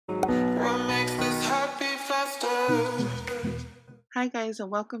Hi guys, and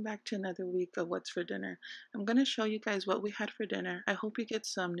welcome back to another week of What's for Dinner. I'm going to show you guys what we had for dinner. I hope you get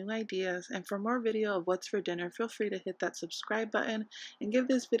some new ideas, and for more video of What's for Dinner, feel free to hit that subscribe button and give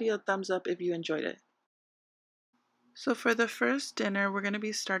this video a thumbs up if you enjoyed it. So for the first dinner, we're going to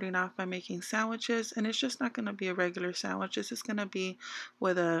be starting off by making sandwiches, and it's just not going to be a regular sandwich. This is going to be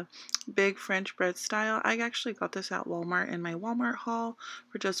with a big French bread style. I actually got this at Walmart in my Walmart haul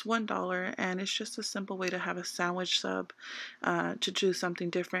for just $1, and it's just a simple way to have a sandwich sub to do something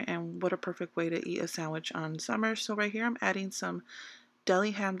different, and what a perfect way to eat a sandwich on summer. So right here I'm adding some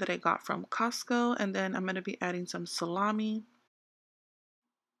deli ham that I got from Costco, and then I'm going to be adding some salami.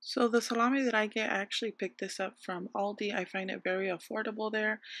 So the salami that I get, I actually picked this up from Aldi. I find it very affordable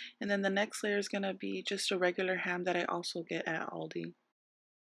there. And then the next layer is going to be just a regular ham that I also get at Aldi.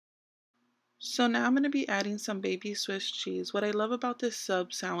 So now I'm going to be adding some baby Swiss cheese. What I love about this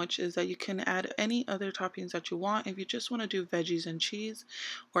sub sandwich is that you can add any other toppings that you want. If you just want to do veggies and cheese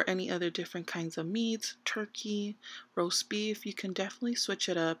or any other different kinds of meats, turkey, roast beef, you can definitely switch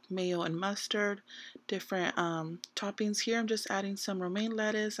it up. Mayo and mustard, different toppings. Here I'm just adding some romaine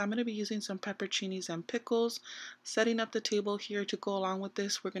lettuce. I'm going to be using some pepperoncinis and pickles. Setting up the table here to go along with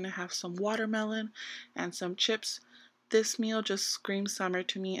this, we're going to have some watermelon and some chips. This meal just screams summer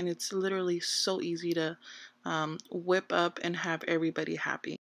to me, and it's literally so easy to whip up and have everybody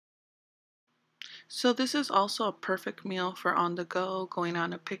happy. So this is also a perfect meal for on the go, going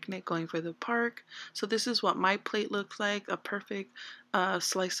on a picnic, going for the park. So this is what my plate looks like, a perfect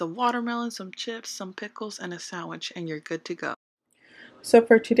slice of watermelon, some chips, some pickles, and a sandwich, and you're good to go. So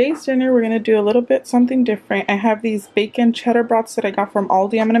for today's dinner, we're going to do a little bit something different. I have these bacon cheddar brats that I got from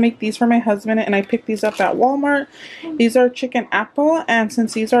Aldi. I'm going to make these for my husband, and I picked these up at Walmart. These are chicken apple, and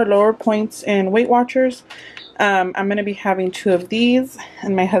since these are lower points in Weight Watchers, I'm going to be having 2 of these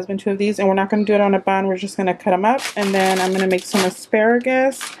and my husband 2 of these, and we're not going to do it on a bun. We're just going to cut them up, and then I'm going to make some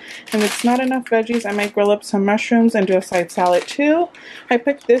asparagus, and if it's not enough veggies, I might grill up some mushrooms and do a side salad too. I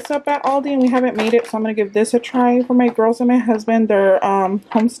picked this up at Aldi and we haven't made it, so I'm going to give this a try for my girls and my husband. They're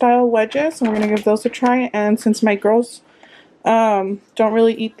home style wedges, and we're going to give those a try. And since my girls don't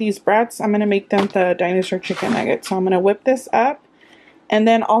really eat these brats, I'm going to make them the dinosaur chicken nuggets. So I'm going to whip this up. And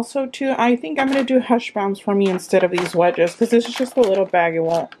then also too, I think I'm going to do hash browns for me instead of these wedges, because this is just a little bag.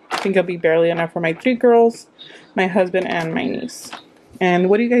 I think it'll be barely enough for my 3 girls, my husband, and my niece. And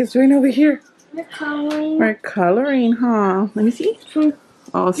what are you guys doing over here? We're coloring. We're coloring, huh? Let me see.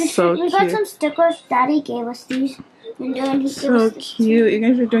 Oh, so cute. We got some stickers. Daddy gave us these. And then he so cute. You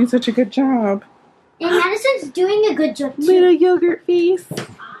guys are doing such a good job. And Madison's doing a good job too. Little yogurt face.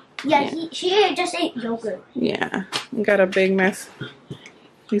 Yeah. She just ate yogurt. Yeah. Got a big mess.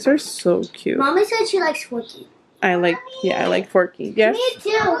 These are so cute. Mommy said she likes Forky. I like Forky. Yes? Me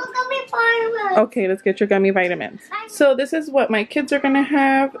too. Gummy vitamins. Okay, let's get your gummy vitamins. So this is what my kids are going to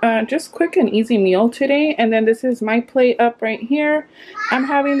have. Just quick and easy meal today. And then this is my plate up right here. I'm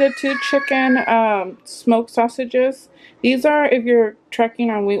having the 2 chicken smoked sausages. These are, if you're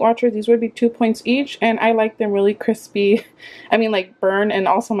trekking on Weight Watchers, these would be 2 points each. And I like them really crispy. I mean, like burn, and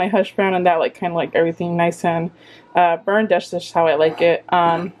also my hash brown and that, like kind of like everything nice and burned. That's just how I like it.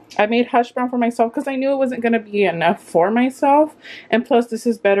 I made hash brown for myself because I knew it wasn't going to be enough for myself. And plus, this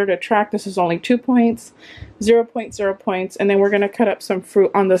is better to track. This is only 2 points, 0.0 points. And then we're going to cut up some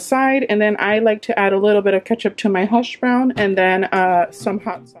fruit on the side. And then I like to add a little bit of ketchup to my hash brown, and then some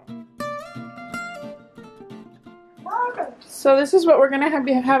hot sauce. So this is what we're going to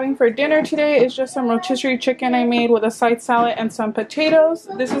be having for dinner today. It's just some rotisserie chicken I made with a side salad and some potatoes.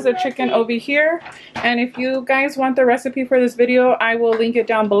 This is a chicken over here. And if you guys want the recipe for this video, I will link it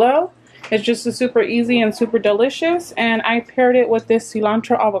down below. It's just a super easy and super delicious. And I paired it with this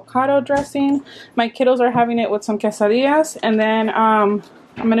cilantro avocado dressing. My kiddos are having it with some quesadillas. And then I'm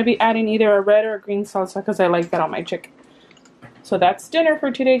going to be adding either a red or a green salsa because I like that on my chicken. So that's dinner for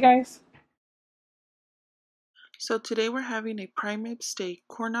today, guys. So today we're having a prime rib steak,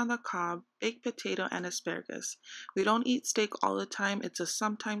 corn on the cob, baked potato, and asparagus. We don't eat steak all the time. It's a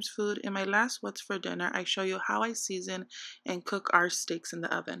sometimes food. In my last What's for Dinner, I show you how I season and cook our steaks in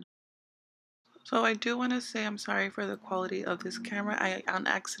the oven. So I do want to say I'm sorry for the quality of this camera. I on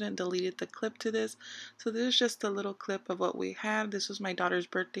accident deleted the clip to this. So this is just a little clip of what we had. This was my daughter's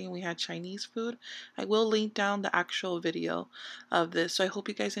birthday and we had Chinese food. I will link down the actual video of this. So I hope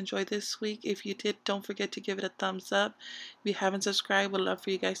you guys enjoyed this week. If you did, don't forget to give it a thumbs up. If you haven't subscribed, would love for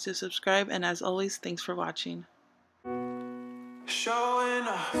you guys to subscribe. And as always, thanks for watching. Showing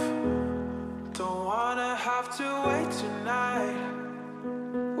off. Don't wanna have to wait tonight.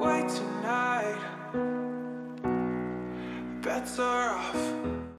 Wait tonight. Bets are off.